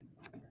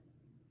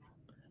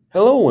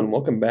Hello and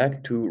welcome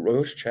back to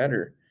Royals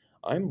Chatter.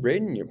 I'm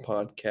Braden, your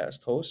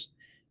podcast host,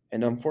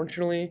 and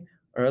unfortunately,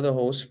 our other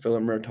host,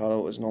 Philip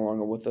Mertado, is no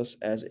longer with us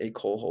as a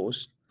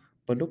co-host.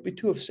 But don't be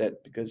too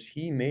upset because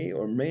he may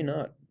or may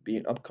not be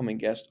an upcoming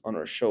guest on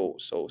our show,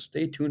 so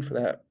stay tuned for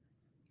that.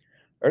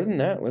 Other than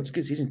that, let's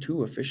get season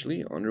two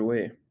officially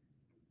underway.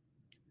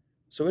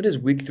 So it is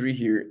week three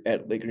here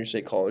at Lake Union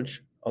State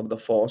College of the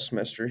fall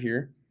semester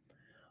here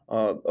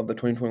of the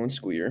 2021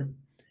 school year,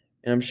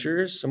 and I'm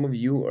sure some of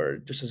you are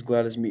just as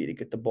glad as me to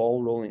get the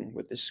ball rolling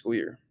with this school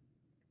year.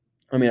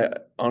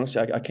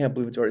 Honestly, I can't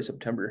believe it's already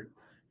September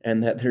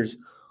and that there's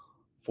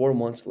 4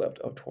 months left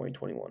of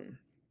 2021.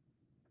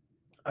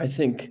 I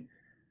think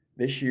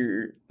this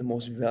year, the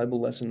most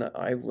valuable lesson that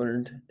I've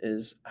learned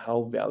is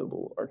how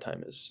valuable our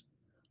time is.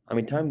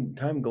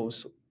 Time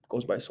goes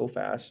by so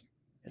fast.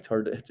 It's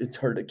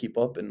hard to keep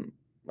up and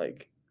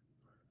like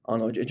I don't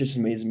know. It just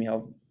amazes me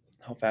how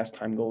fast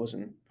time goes,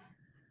 and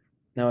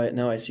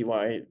now I see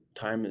why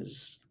time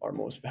is our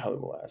most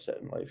valuable asset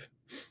in life.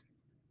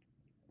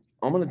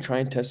 I'm gonna try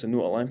and test a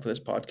new outline for this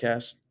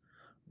podcast.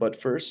 But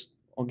first,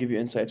 I'll give you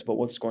insights about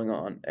what's going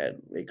on at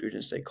Lake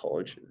Region State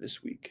College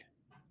this week.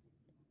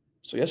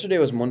 So, yesterday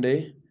was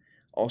Monday,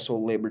 also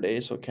Labor Day,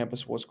 so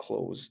campus was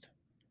closed.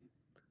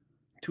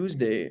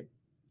 Tuesday,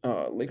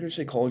 Lake Region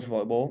State College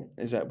volleyball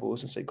is at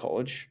Williston State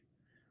College.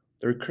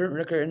 Their current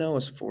record right now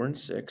is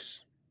 4-6.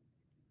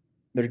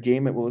 Their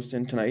game at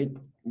Williston tonight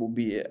will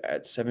be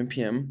at 7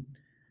 p.m.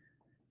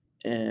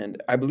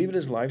 and I believe it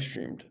is live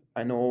streamed.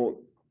 I know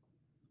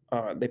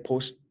they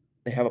post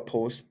they have a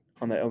post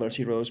on the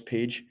LRT Rose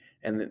page,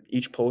 and then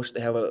each post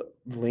they have a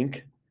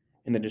link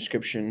in the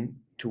description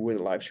to where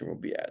the live stream will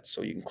be at.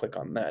 So you can click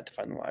on that to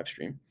find the live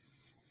stream.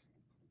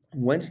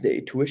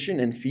 Wednesday, tuition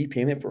and fee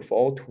payment for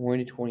fall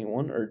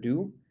 2021 are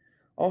due.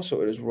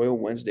 Also, it is Royal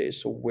Wednesday,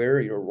 so wear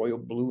your royal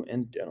blue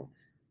and denim.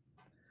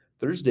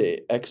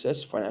 Thursday,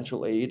 excess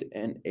financial aid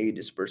and aid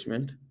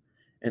disbursement,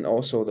 and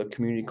also the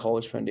Community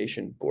College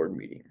Foundation board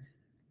meeting.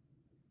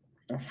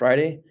 Now,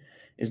 Friday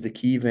is the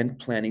key event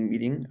planning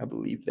meeting. I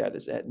believe that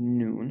is at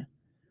noon.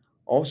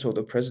 Also,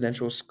 the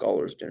Presidential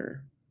Scholars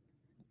Dinner.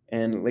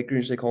 And Lake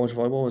Region State College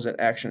volleyball is at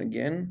action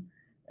again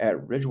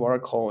at Ridgewater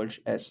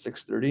College at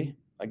 6:30.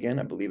 Again,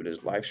 I believe it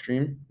is live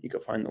stream. You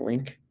can find the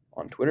link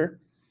on Twitter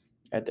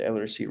at the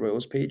LRC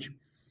Royals page.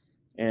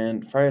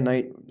 And Friday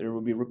night there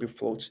will be rugby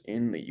floats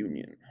in the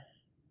Union.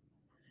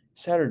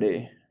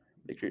 Saturday,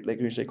 Lake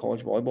Region State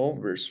College volleyball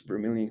versus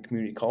Vermilion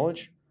Community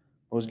College.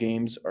 Those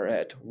games are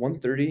at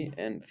 1:30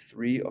 and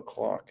 3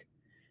 o'clock.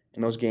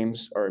 And those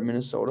games are in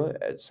Minnesota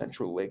at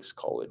Central Lakes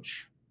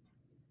College.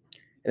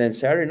 And then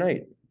Saturday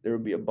night, there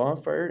will be a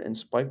bonfire and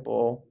spike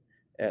ball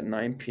at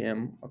 9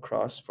 p.m.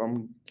 across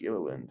from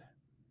Gilliland.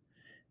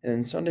 And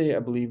then Sunday, I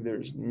believe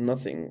there's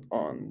nothing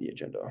on the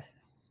agenda.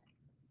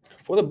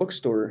 For the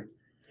bookstore,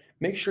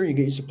 make sure you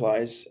get your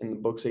supplies and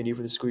the books that you need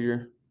for the school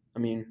year. I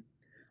mean,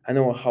 I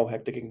know how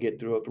hectic it can get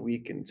throughout the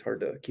week and it's hard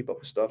to keep up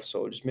with stuff,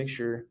 so just make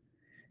sure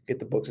get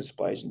the books and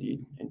supplies you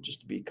need and just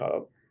to be caught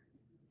up.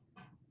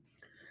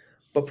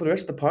 But for the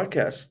rest of the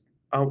podcast,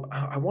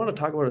 I want to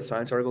talk about a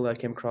science article that I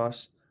came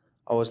across.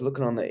 I was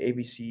looking on the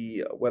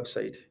ABC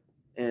website,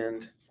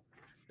 and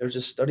there's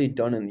a study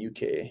done in the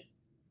UK.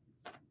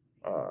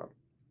 Uh,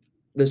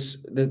 this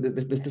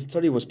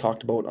study was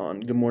talked about on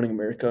Good Morning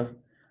America.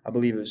 I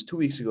believe it was 2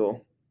 weeks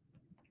ago.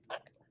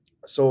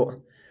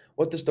 So,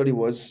 what the study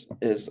was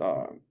is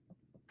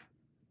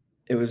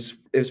it was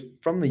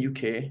from the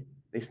UK.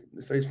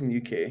 The study's from the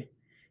UK,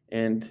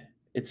 and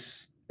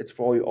it's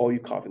for all you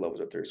coffee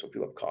lovers out there. So if you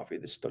love coffee,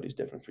 this study is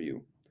different for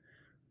you.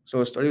 So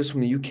the study was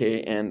from the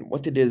UK, and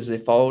what they did is they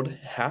followed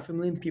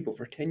 500,000 people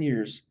for 10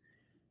 years,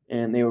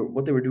 and they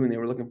were doing they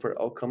were looking for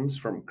outcomes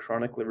from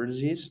chronic liver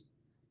disease.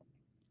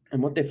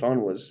 And what they found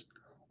was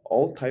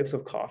all types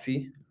of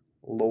coffee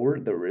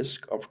lowered the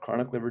risk of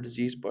chronic liver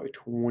disease by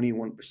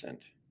 21%.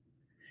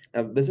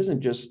 Now, this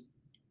isn't just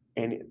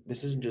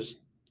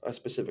a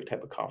specific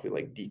type of coffee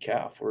like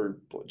decaf or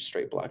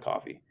straight black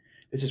coffee.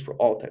 This is for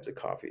all types of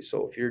coffee.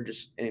 So if you're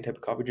just any type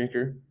of coffee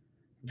drinker,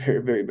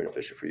 very, very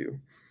beneficial for you.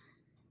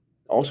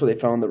 Also, they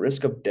found the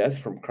risk of death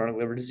from chronic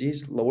liver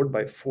disease lowered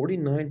by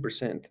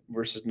 49%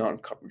 versus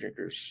non-coffee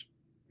drinkers.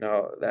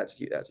 Now, that's a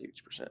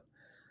huge percent.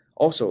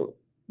 Also,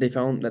 they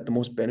found that the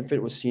most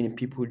benefit was seen in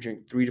people who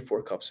drink 3 to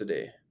 4 cups a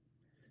day.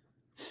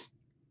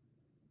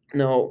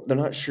 Now, they're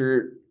not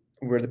sure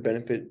where the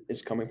benefit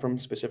is coming from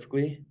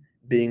specifically,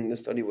 being the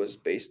study was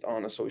based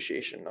on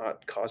association,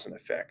 not cause and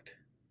effect.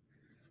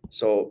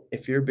 So,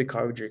 if you're a big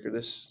coffee drinker,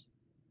 this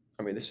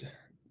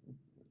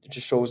it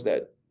just shows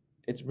that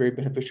it's very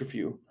beneficial for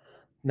you.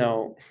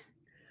 Now,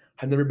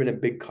 I've never been a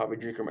big coffee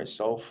drinker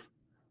myself.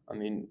 I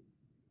mean,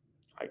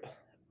 I,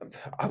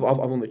 I've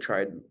only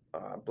tried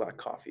black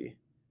coffee,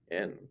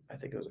 and I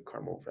think it was a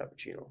caramel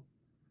frappuccino.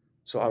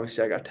 So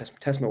obviously, I got to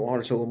test my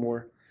waters a little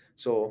more.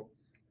 So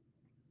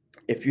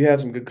if you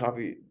have some good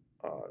coffee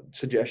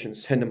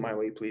suggestions, send them my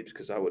way, please,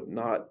 because I would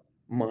not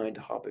mind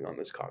hopping on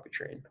this coffee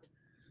train.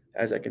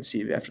 As I can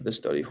see after this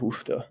study,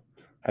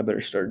 I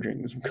better start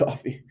drinking some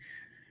coffee.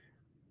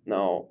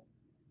 Now,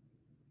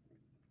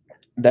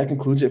 That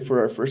concludes it for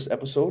our first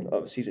episode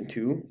of season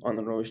 2 on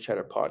the Rose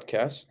Chatter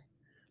podcast.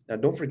 Now,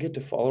 don't forget to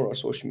follow our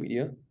social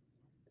media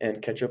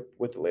and catch up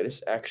with the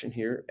latest action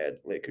here at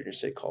Lake Region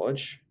State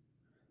College.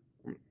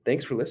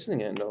 Thanks for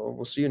listening, and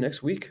we'll see you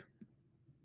next week.